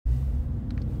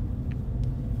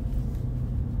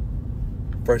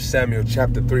1 Samuel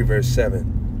chapter 3, verse 7.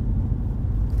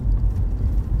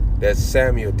 That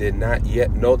Samuel did not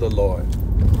yet know the Lord,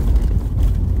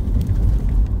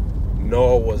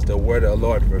 nor was the word of the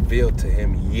Lord revealed to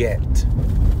him yet.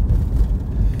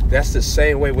 That's the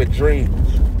same way with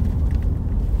dreams.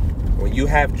 When you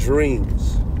have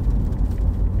dreams,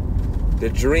 the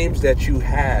dreams that you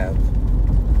have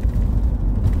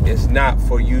is not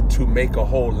for you to make a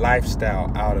whole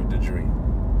lifestyle out of the dream.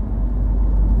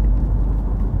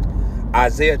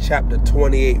 Isaiah chapter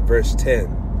 28, verse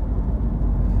 10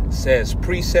 says,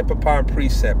 precept upon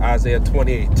precept, Isaiah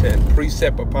 28:10,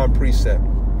 precept upon precept,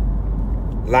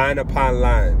 line upon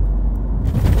line,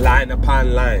 line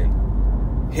upon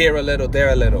line, here a little,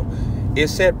 there a little. It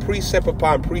said precept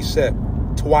upon precept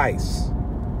twice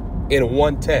in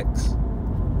one text.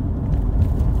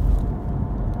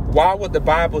 Why would the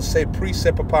Bible say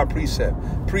precept upon precept,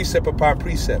 precept upon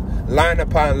precept, line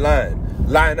upon line,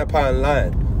 line upon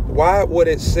line? Why would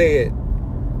it say it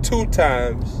 2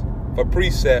 times for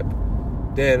precept,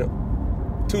 then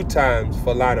 2 times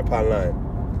for line upon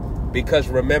line? Because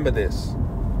remember this,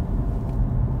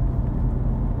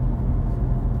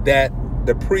 that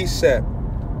the precept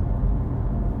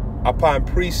upon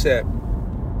precept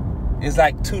is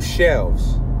like 2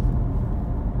 shelves.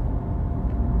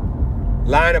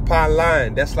 Line upon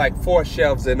line, that's like 4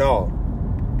 shelves in all.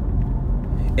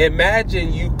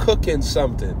 Imagine you cooking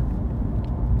something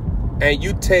and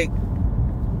you take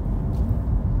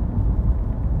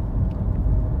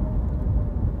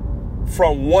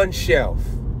from one shelf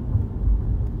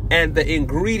and the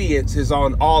ingredients is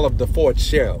on all of the 4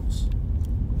 shelves.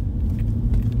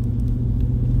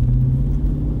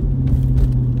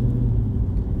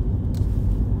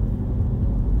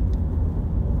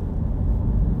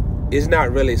 It's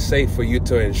not really safe for you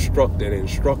to instruct an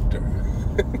instructor.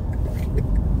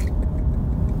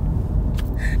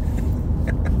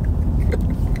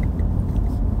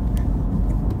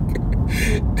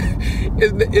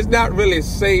 It's not really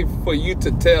safe for you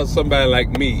to tell somebody like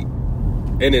me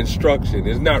an instruction.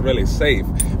 It's not really safe.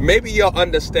 Maybe you'll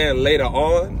understand later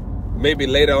on. Maybe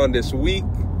later on this week.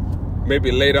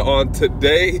 Maybe later on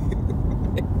today.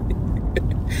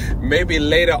 Maybe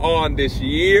later on this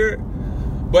year.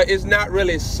 But it's not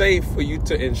really safe for you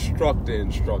to instruct the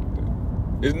instructor.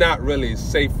 It's not really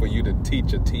safe for you to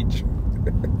teach a teacher.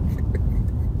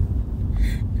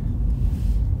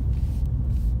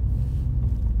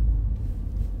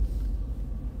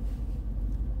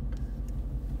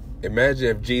 Imagine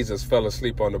if Jesus fell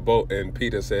asleep on the boat and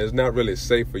Peter said, it's not really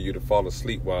safe for you to fall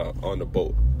asleep while on the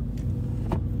boat.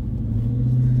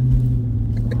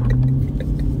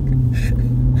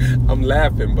 I'm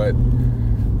laughing, but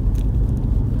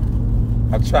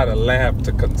I try to laugh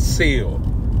to conceal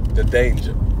the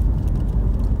danger.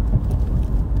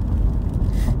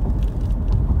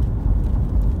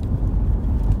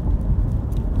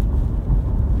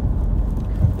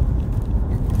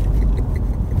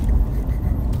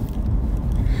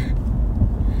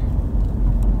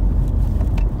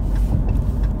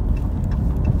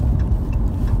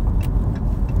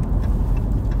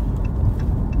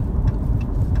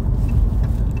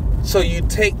 So you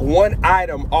take one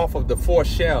item off of the 4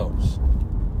 shelves,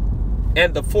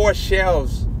 and the 4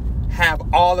 shelves have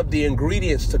all of the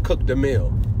ingredients to cook the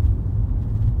meal.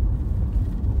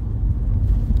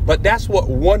 But that's what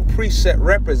one precept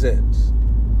represents.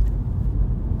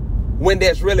 When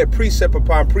there's really precept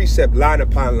upon precept, line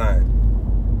upon line.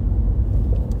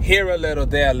 Here a little,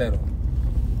 there a little.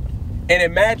 And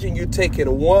imagine you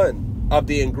taking one of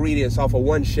the ingredients off of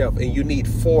one shelf and you need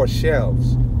 4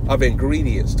 shelves of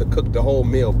ingredients to cook the whole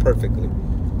meal perfectly.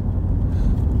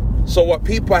 So what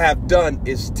people have done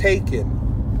is taken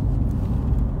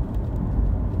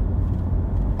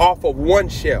off of one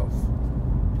shelf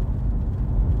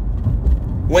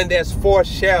when there's 4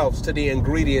 shelves to the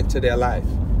ingredient to their life.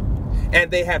 And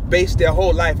they have based their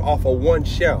whole life off of one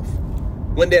shelf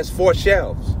when there's 4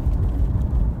 shelves.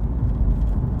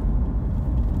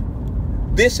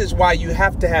 This is why you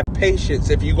have to have patience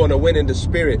if you're going to win in the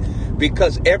spirit,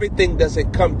 because everything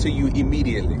doesn't come to you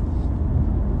immediately.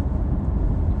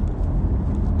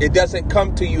 It doesn't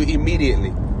come to you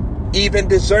immediately. Even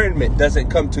discernment doesn't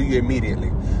come to you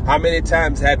immediately. How many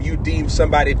times have you deemed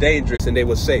somebody dangerous and they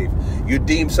were safe? You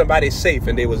deemed somebody safe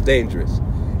and they was dangerous.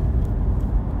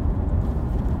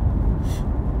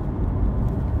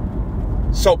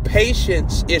 So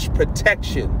patience is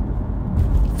protection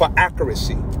for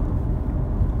accuracy.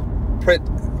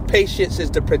 Patience is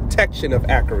the protection of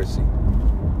accuracy.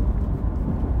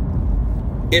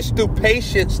 It's through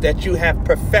patience that you have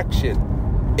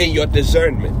perfection in your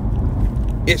discernment.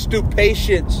 It's through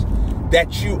patience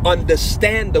that you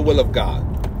understand the will of God.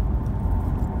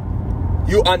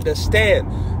 You understand.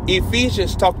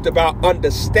 Ephesians talked about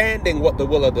understanding what the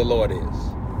will of the Lord is.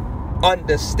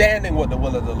 Understanding what the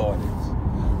will of the Lord is,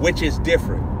 which is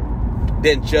different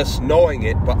than just knowing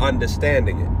it, but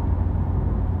understanding it.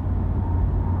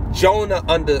 Jonah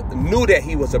knew that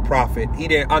he was a prophet. He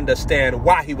didn't understand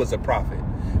why he was a prophet.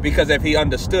 Because if he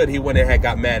understood, he wouldn't have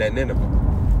got mad at Nineveh.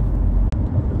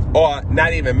 Or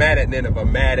not even mad at Nineveh,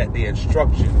 mad at the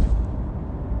instruction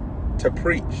to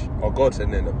preach or go to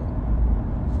Nineveh.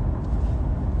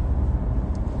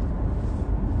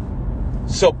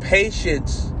 So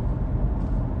patience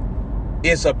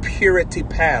is a purity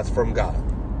path from God.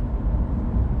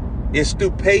 It's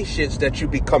through patience that you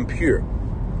become pure.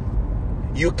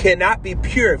 You cannot be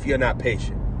pure if you're not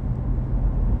patient.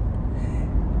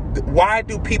 Why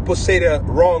do people say the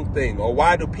wrong thing, or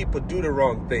why do people do the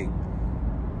wrong thing?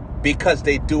 Because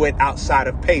they do it outside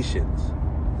of patience.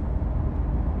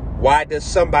 Why does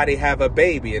somebody have a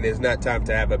baby and it's not time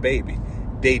to have a baby?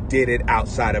 They did it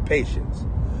outside of patience.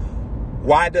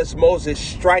 Why does Moses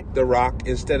strike the rock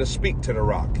instead of speak to the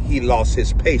rock? He lost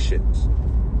his patience.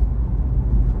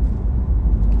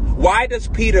 Why does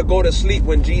Peter go to sleep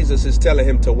when Jesus is telling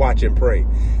him to watch and pray?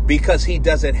 Because he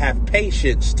doesn't have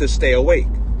patience to stay awake.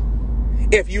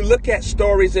 If you look at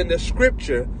stories in the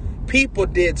scripture, people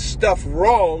did stuff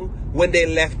wrong when they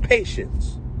left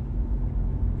patience.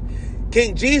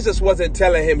 King Jesus wasn't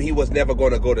telling him he was never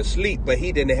going to go to sleep, but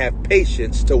he didn't have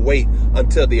patience to wait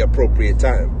until the appropriate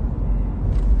time.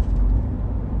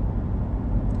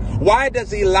 Why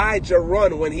does Elijah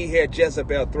run when he heard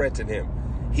Jezebel threaten him?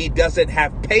 He doesn't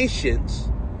have patience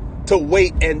to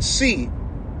wait and see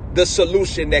the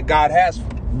solution that God has for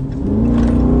him.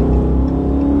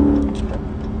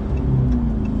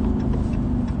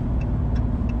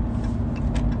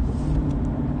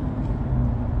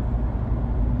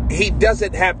 He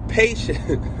doesn't have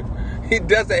patience. He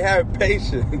doesn't have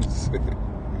patience.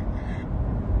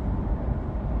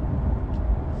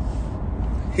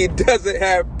 He doesn't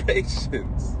have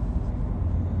patience.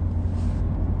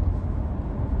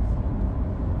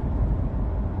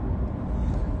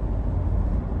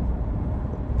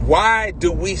 Why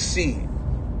do we see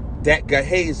that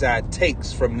Gehazi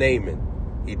takes from Naaman?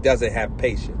 He doesn't have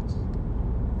patience.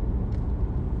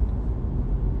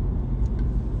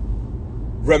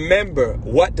 Remember,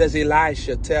 what does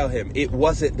Elisha tell him? It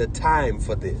wasn't the time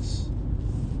for this.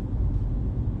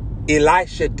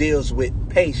 Elisha deals with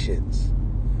patience.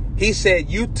 He said,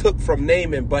 you took from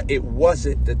Naaman, but it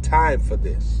wasn't the time for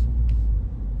this.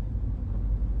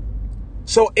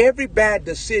 So every bad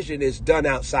decision is done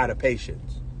outside of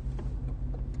patience.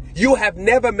 You have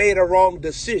never made a wrong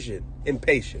decision in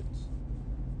patience.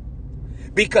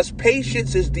 Because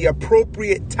patience is the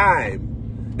appropriate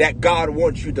time that God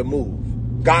wants you to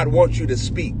move. God wants you to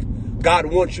speak. God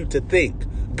wants you to think.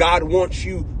 God wants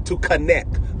you to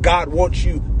connect. God wants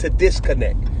you to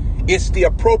disconnect. It's the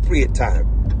appropriate time.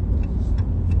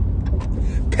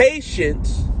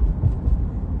 Patience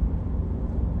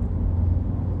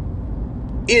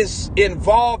is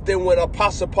involved in when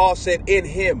Apostle Paul said, in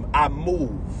him I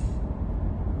move.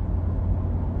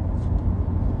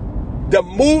 The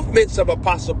movements of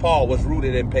Apostle Paul was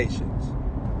rooted in patience.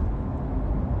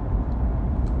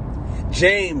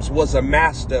 James was a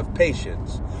master of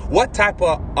patience. What type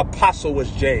of apostle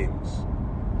was James?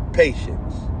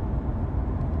 Patience.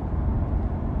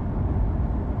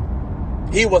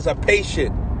 He was a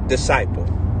patient disciple.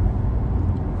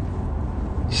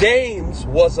 James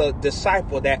was a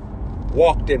disciple that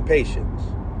walked in patience.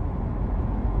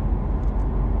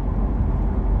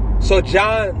 So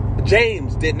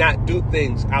James did not do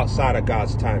things outside of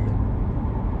God's timing.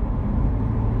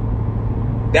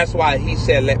 That's why he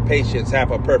said, let patience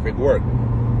have a perfect work.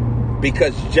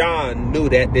 Because John knew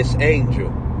that this angel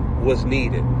was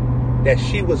needed. That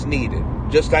she was needed.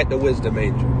 Just like the wisdom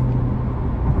angel.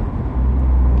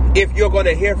 If you're going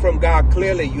to hear from God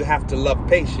clearly, you have to love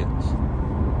patience.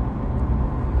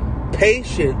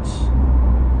 Patience,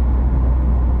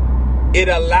 it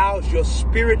allows your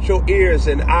spiritual ears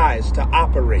and eyes to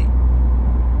operate.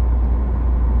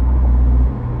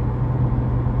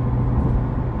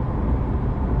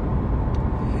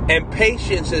 And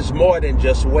patience is more than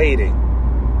just waiting.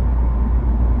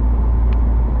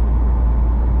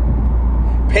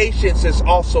 Patience is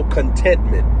also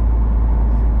contentment.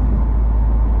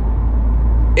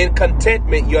 In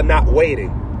contentment, you're not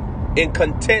waiting. In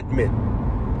contentment,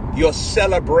 you're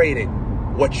celebrating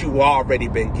what you've already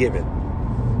been given.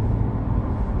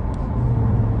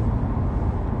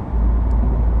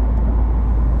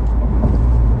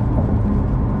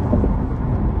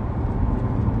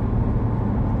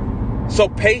 So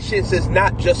patience is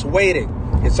not just waiting.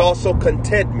 It's also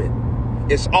contentment.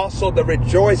 It's also the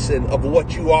rejoicing of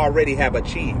what you already have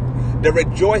achieved. The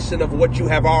rejoicing of what you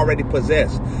have already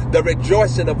possessed. The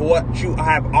rejoicing of what you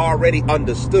have already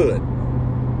understood.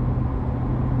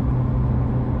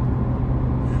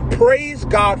 Praise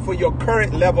God for your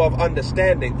current level of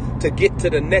understanding to get to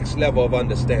the next level of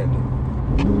understanding.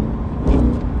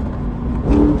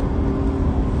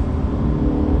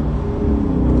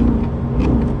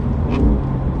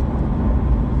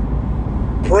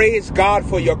 Praise God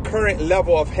for your current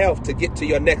level of health to get to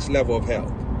your next level of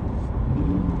health.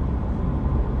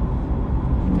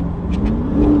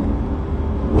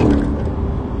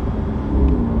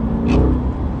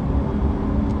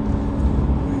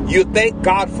 You thank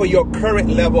God for your current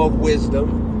level of wisdom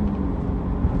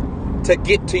to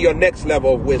get to your next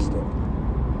level of wisdom.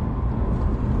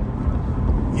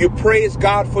 You praise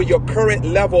God for your current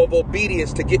level of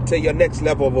obedience to get to your next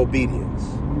level of obedience.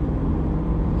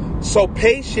 So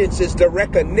patience is the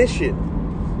recognition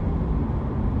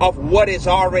of what is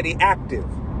already active.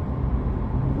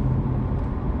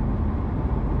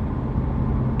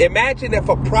 Imagine if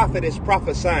a prophet is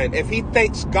prophesying, if he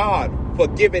thanks God for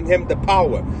giving him the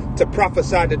power to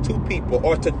prophesy to two people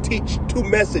or to teach two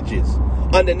messages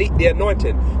underneath the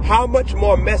anointing, how much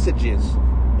more messages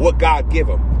would God give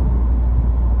him?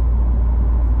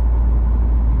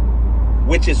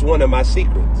 Which is one of my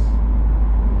secrets.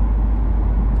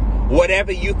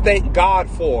 Whatever you thank God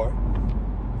for,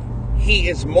 he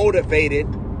is motivated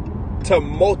to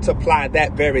multiply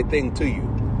that very thing to you.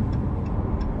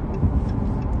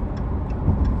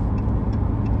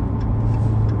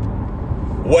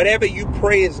 Whatever you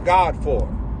praise God for,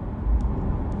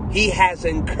 he has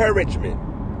encouragement.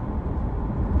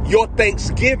 Your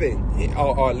thanksgiving,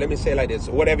 or let me say it like this,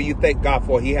 whatever you thank God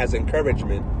for, he has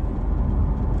encouragement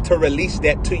to release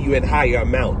that to you in higher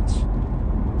amounts.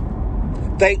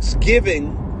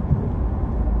 Thanksgiving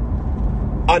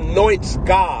anoints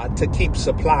God to keep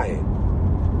supplying.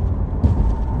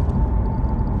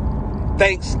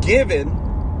 Thanksgiving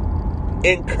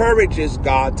encourages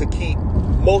God to keep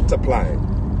multiplying.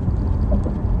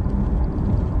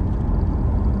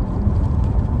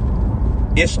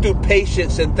 It's through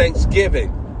patience and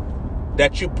thanksgiving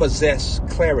that you possess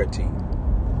clarity.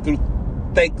 Through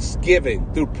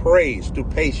thanksgiving, through praise, through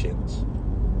patience,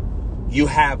 you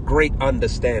have great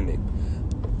understanding.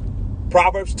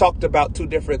 Proverbs talked about two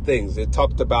different things. It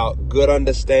talked about good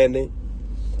understanding.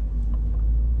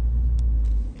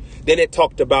 Then it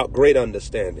talked about great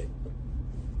understanding.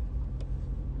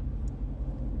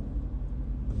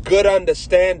 Good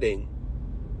understanding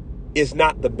is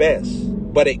not the best,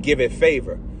 but it giveth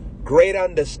favor. Great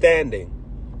understanding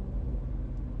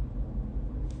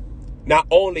not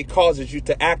only causes you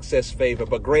to access favor,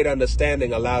 but great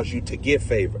understanding allows you to give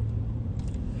favor.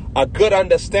 A good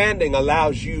understanding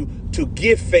allows you to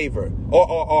give favor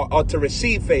or to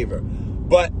receive favor,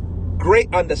 but great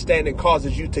understanding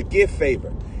causes you to give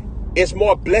favor. It's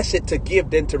more blessed to give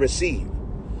than to receive.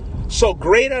 So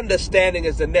great understanding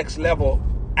is the next level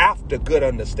after good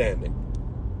understanding.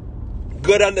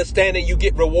 Good understanding, you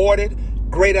get rewarded.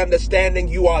 Great understanding,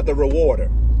 you are the rewarder.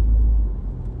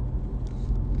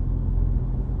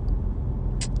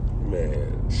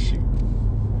 Man, shoot.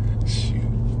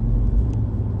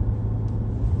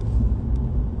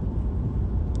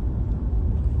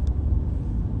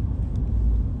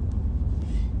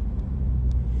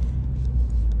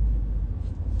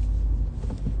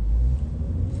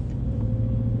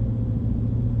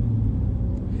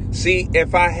 See,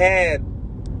 if I had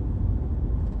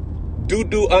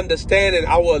do understanding,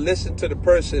 I will listen to the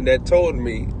person that told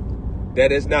me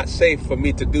that it's not safe for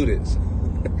me to do this.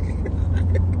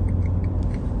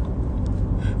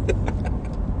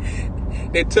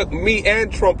 They took me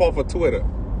and Trump off of Twitter,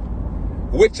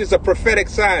 which is a prophetic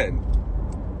sign.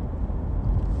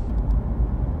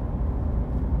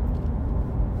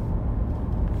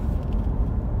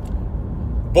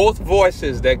 Both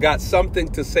voices that got something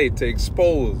to say to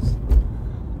expose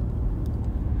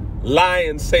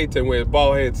lying Satan with his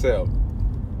bald head self.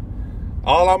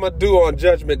 All I'm going to do on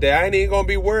Judgment Day, I ain't even going to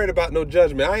be worried about no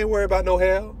judgment. I ain't worried about no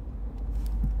hell.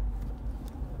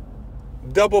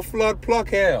 Double flood pluck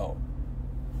hell.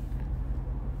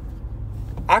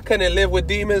 I couldn't live with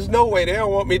demons, no way. They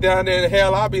don't want me down there in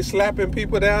hell. I'll be slapping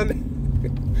people down there.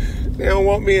 They don't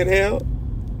want me in hell.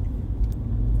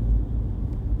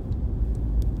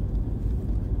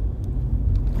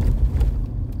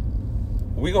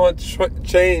 We're going to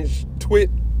change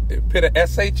twit and put an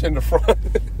SH in the front.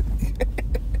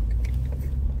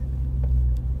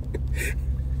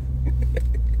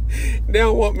 They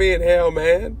don't want me in hell,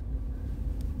 man.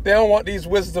 They don't want these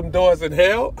wisdom doors in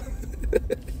hell.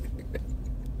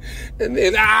 And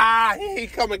then, here he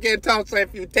come again, talk. So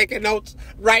if you're taking notes,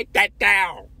 write that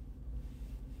down.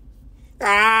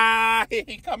 Here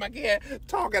he come again,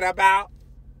 talking about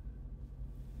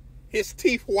his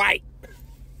teeth white.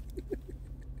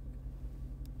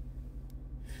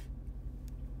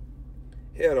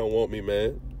 Hell don't want me,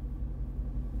 man.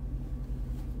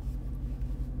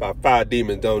 About 5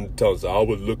 demons down the tongue. I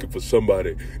was looking for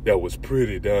somebody that was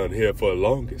pretty down here for the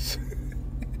longest.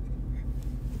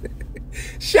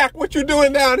 Shaq, what you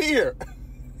doing down here?